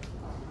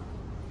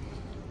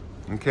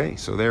 Okay,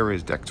 so there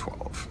is deck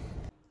 12.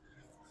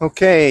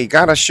 Okay,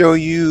 gotta show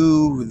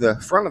you the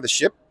front of the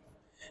ship,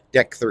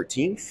 deck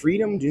 13,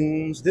 Freedom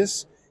Dunes.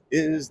 This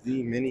is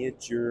the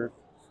miniature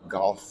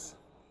Golf.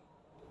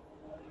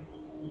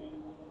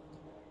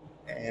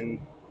 And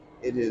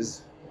it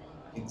is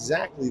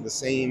exactly the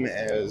same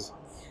as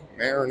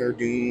Mariner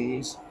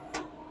Dunes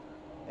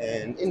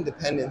and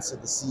Independence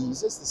of the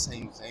Seas. It's the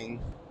same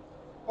thing,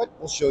 but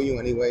we'll show you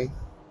anyway.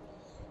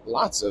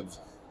 Lots of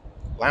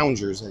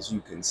loungers, as you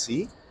can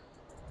see.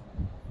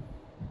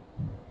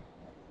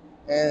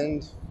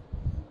 And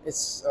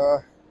it's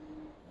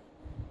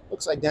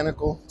looks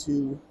identical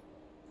to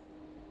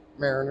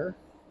Mariner,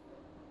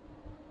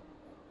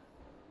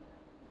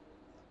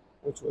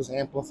 which was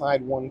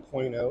amplified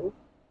 1.0.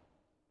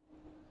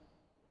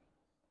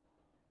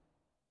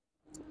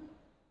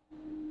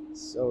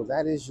 So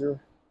that is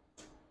your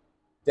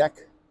deck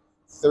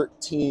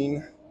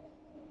 13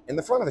 in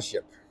the front of the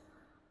ship.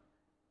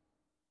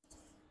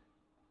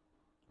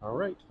 All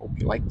right, hope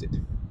you liked it.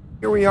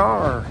 Here we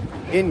are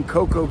in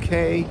Coco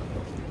Cay,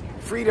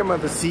 Freedom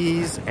of the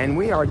Seas, and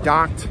we are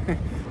docked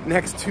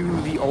next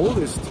to the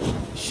oldest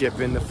ship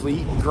in the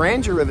fleet,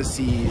 Grandeur of the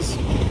Seas,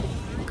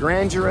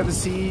 Grandeur of the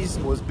Seas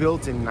was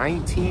built in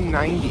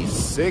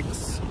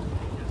 1996.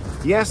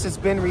 Yes, it's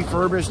been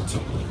refurbished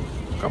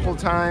a couple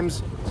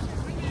times.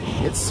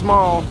 It's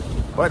small,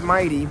 but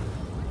mighty.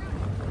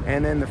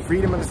 And then the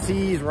Freedom of the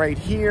Seas right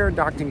here,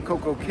 docked in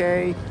Coco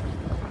Cay,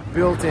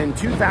 built in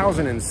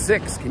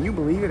 2006. Can you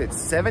believe it? It's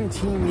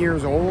 17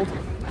 years old.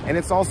 And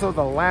it's also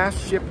the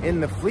last ship in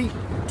the fleet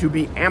to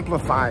be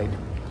amplified.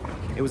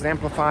 It was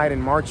amplified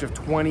in March of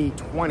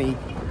 2020.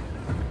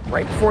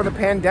 Right before the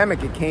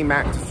pandemic, it came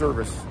back to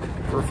service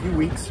for a few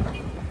weeks.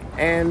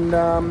 And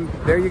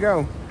there you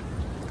go.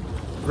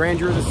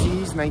 Grandeur of the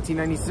Seas,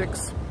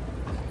 1996.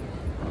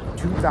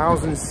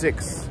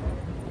 2006,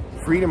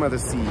 Freedom of the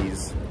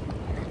Seas.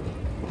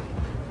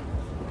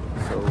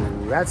 So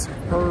that's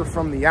her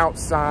from the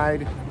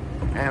outside.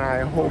 And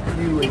I hope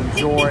you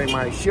enjoy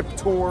my ship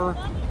tour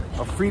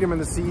of Freedom of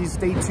the Seas.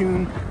 Stay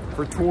tuned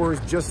for tours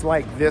just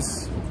like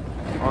this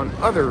on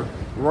other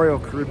Royal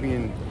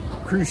Caribbean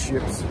cruise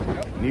ships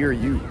near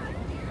you.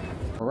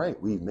 All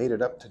right, we've made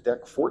it up to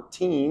deck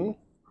 14,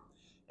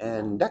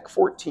 and deck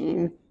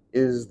 14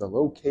 is the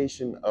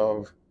location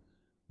of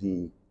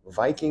the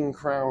Viking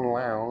Crown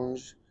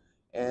Lounge,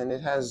 and it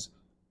has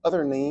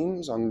other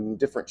names on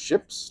different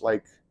ships.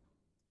 Like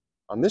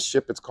on this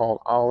ship, it's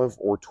called Olive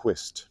or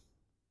Twist.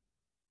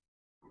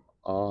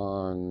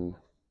 On,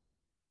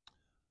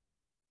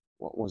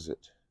 what was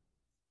it?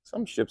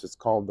 Some ships it's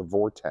called the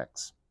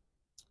Vortex.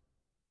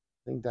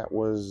 I think that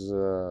was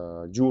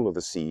Jewel of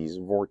the Seas,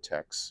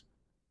 Vortex.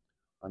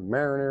 On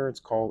Mariner, it's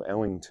called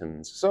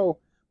Ellington's. So,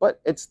 but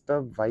it's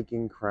the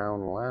Viking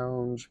Crown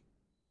Lounge.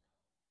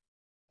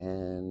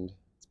 And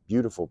it's a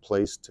beautiful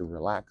place to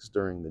relax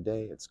during the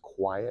day. It's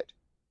quiet.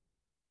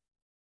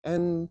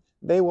 And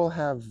they will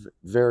have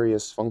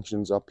various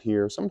functions up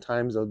here.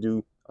 Sometimes they'll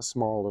do a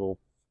small little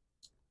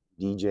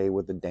DJ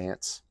with a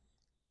dance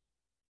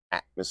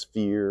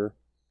atmosphere.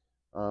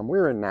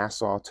 We're in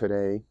Nassau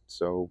today,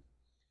 so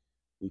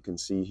you can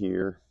see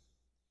here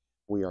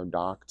we are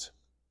docked.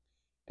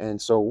 And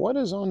so what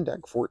is on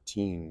deck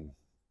 14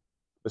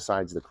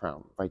 besides the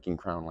Viking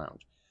Crown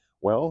Lounge?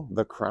 Well,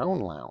 the Crown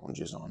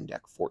Lounge is on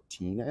deck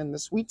 14 and the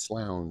Suites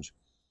Lounge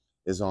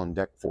is on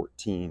deck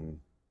 14.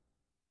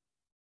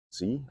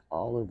 See,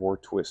 Olive or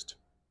Twist.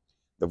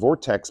 The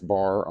Vortex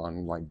bar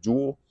on like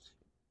Jewel,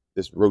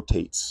 this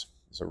rotates.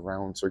 It's a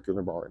round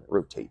circular bar and it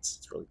rotates.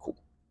 It's really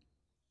cool.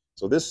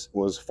 So this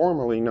was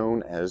formerly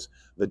known as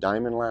the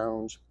Diamond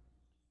Lounge.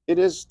 It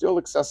is still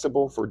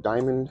accessible for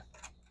Diamond.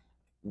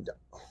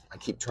 I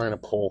keep trying to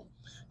pull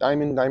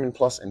Diamond, Diamond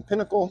Plus, and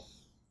Pinnacle.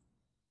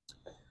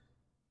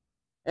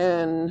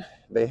 And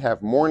they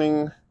have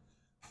morning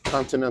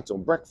continental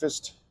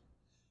breakfast.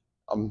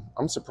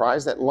 I'm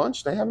surprised at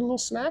lunch they have little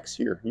snacks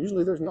here.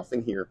 Usually there's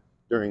nothing here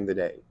during the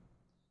day.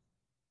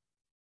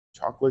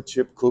 Chocolate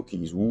chip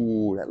cookies.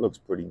 Ooh, that looks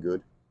pretty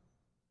good.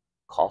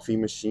 Coffee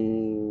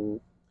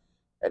machine.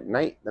 At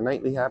night, the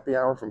nightly happy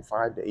hour from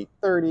 5 to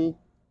 8:30.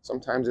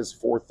 Sometimes it's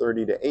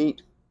 4:30 to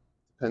 8.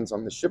 Depends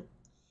on the ship.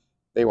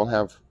 They will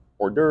have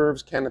hors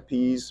d'oeuvres,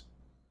 canopies,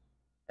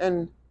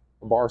 and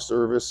a bar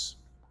service.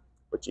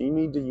 But you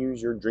need to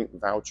use your drink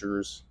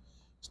vouchers.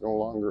 It's no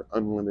longer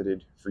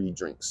unlimited free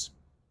drinks.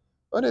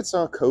 But it's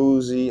a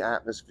cozy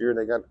atmosphere.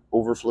 They got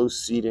overflow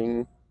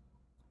seating.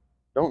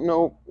 Don't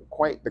know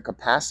quite the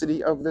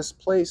capacity of this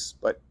place,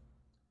 but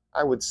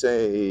I would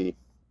say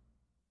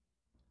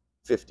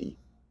 50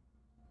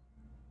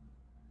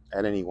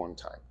 at any one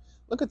time.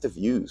 Look at the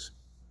views.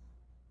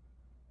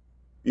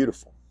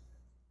 Beautiful.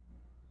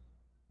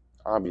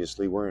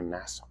 Obviously, we're in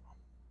Nassau.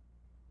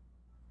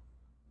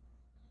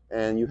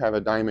 And you have a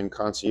Diamond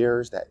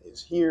Concierge that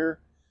is here.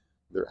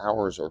 Their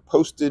hours are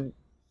posted.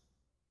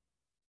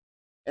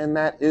 And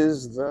that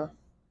is the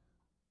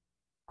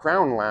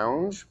Crown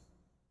Lounge.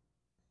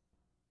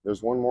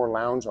 There's one more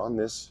lounge on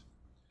this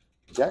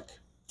deck.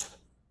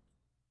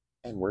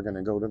 And we're going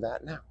to go to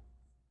that now.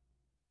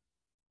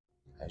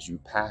 As you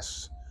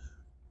pass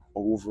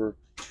over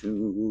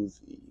to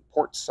the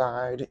port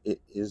side,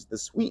 it is the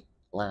Suite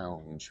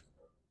Lounge.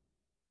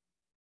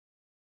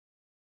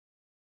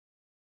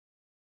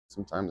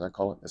 Sometimes I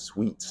call it the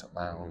Suites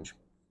Lounge.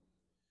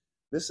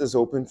 This is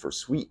open for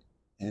Suite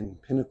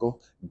and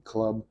Pinnacle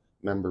Club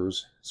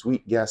members.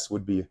 Suite guests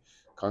would be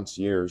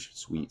concierge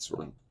suites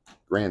or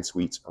grand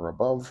suites or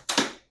above.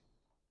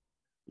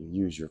 You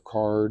use your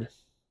card.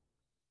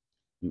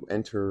 You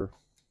enter.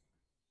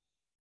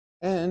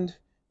 And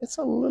it's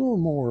a little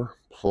more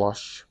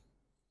plush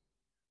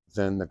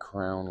than the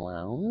Crown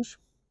Lounge.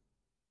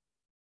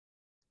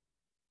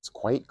 It's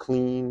quite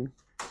clean,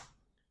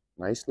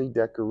 nicely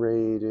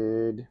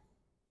decorated.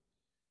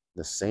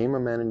 The same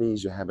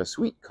amenities. You have a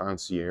suite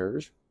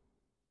concierge.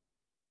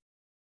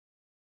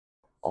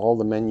 All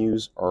the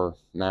menus are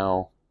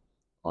now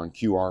on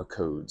QR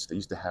codes. They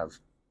used to have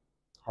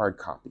hard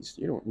copies.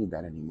 You don't need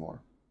that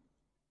anymore.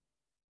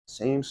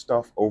 Same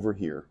stuff over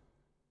here.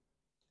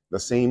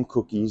 The same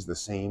cookies, the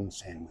same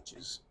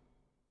sandwiches.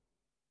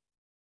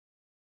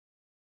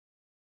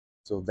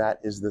 So that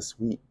is the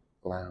Suite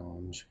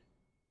Lounge.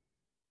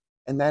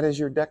 And that is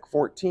your deck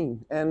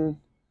 14. And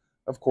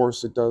Of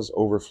course, it does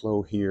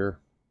overflow here.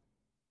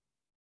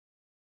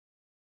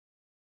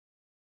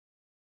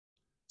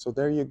 So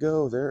there you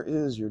go. There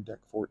is your Deck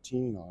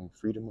 14 on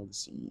Freedom of the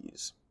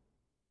Seas.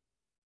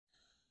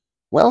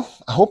 Well,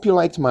 I hope you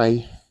liked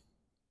my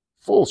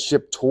full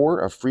ship tour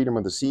of Freedom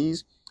of the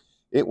Seas.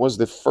 It was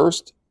the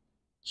first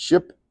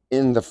ship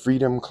in the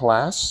Freedom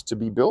class to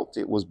be built.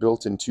 It was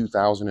built in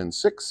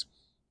 2006.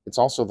 It's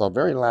also the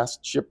very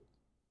last ship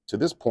to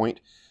this point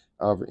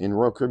in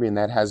Royal Caribbean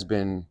that has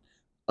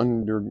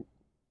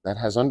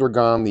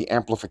undergone the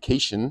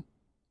amplification,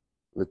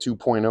 the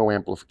 2.0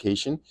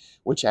 amplification,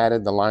 which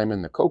added the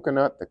Lyman, the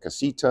Coconut, the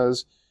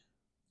Casitas,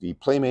 the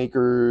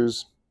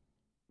Playmakers,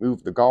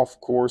 moved the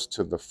golf course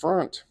to the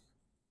front,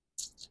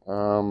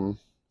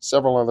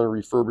 several other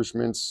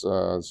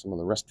refurbishments, some of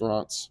the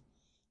restaurants.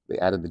 They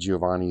added the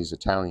Giovanni's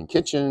Italian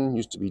Kitchen,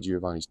 used to be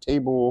Giovanni's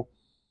Table,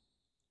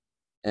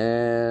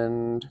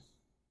 and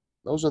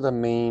those are the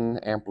main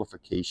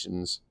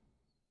amplifications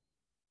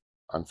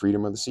on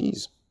Freedom of the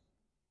Seas.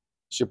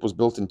 The ship was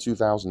built in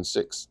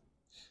 2006.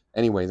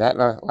 Anyway, that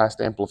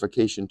last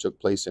amplification took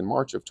place in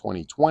March of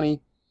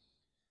 2020,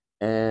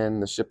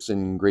 and the ship's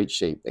in great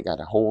shape. They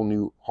got a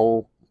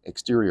whole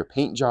exterior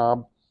paint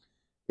job.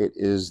 It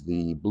is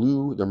the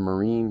blue, the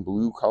marine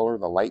blue color,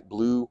 the light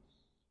blue,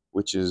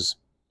 which is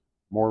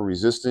more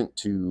resistant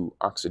to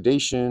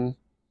oxidation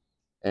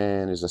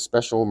and is a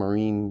special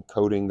marine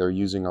coating they're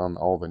using on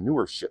all the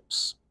newer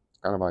ships. It's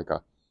kind of like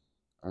a,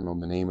 I don't know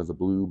the name of the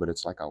blue, but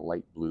it's like a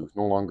light blue. It's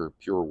no longer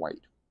pure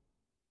white.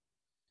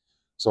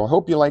 So I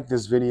hope you like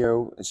this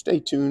video, and stay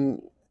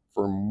tuned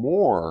for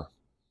more,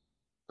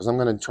 because I'm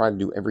going to try to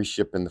do every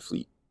ship in the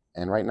fleet.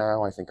 And right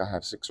now, I think I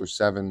have 6 or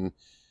 7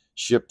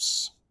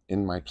 ships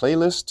in my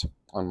playlist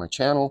on my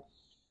channel.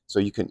 So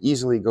you can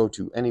easily go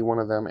to any one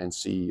of them and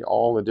see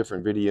all the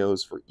different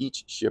videos for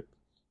each ship,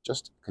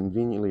 just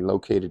conveniently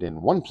located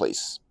in one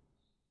place.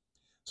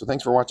 So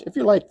thanks for watching. If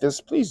you like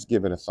this, please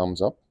give it a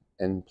thumbs up,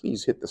 and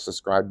please hit the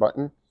subscribe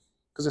button,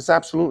 because it's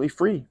absolutely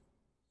free.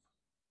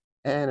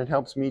 And it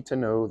helps me to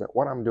know that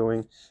what I'm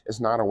doing is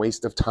not a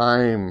waste of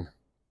time.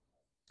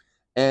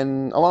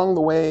 And along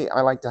the way, I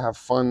like to have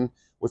fun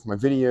with my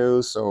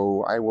videos,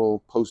 so I will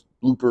post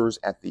bloopers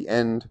at the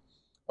end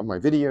of my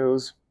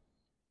videos,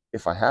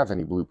 if I have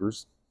any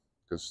bloopers,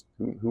 because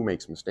who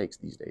makes mistakes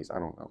these days? I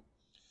don't know.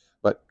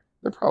 But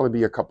there'll probably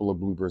be a couple of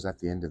bloopers at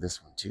the end of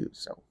this one too,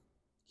 so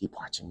keep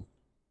watching.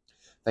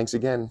 Thanks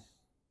again,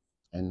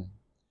 and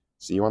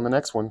see you on the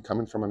next one,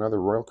 coming from another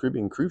Royal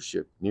Caribbean cruise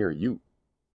ship near you.